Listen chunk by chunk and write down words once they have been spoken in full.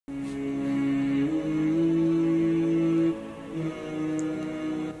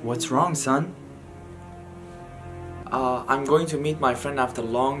What's wrong, son? I'm going to meet my friend after a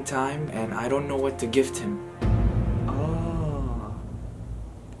long time and I don't know what to gift him. Oh,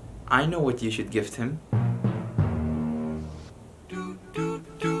 I know what you should gift him.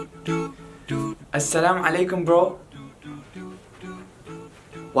 Assalamu alaikum, bro.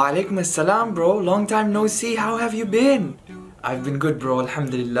 Wa alaikum assalam, bro. Long time no see. How have you been? I've been good, bro.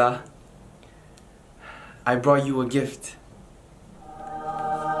 Alhamdulillah. I brought you a gift.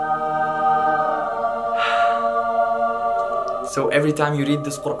 So every time you read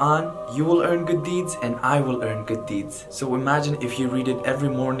this Quran, you will earn good deeds and I will earn good deeds. So imagine if you read it every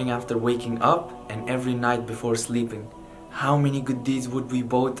morning after waking up and every night before sleeping. How many good deeds would we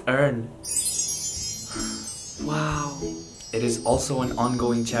both earn? Wow. It is also an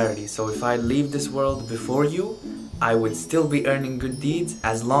ongoing charity. So if I leave this world before you, I would still be earning good deeds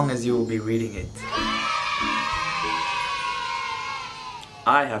as long as you will be reading it.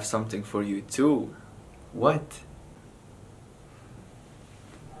 I have something for you too. What?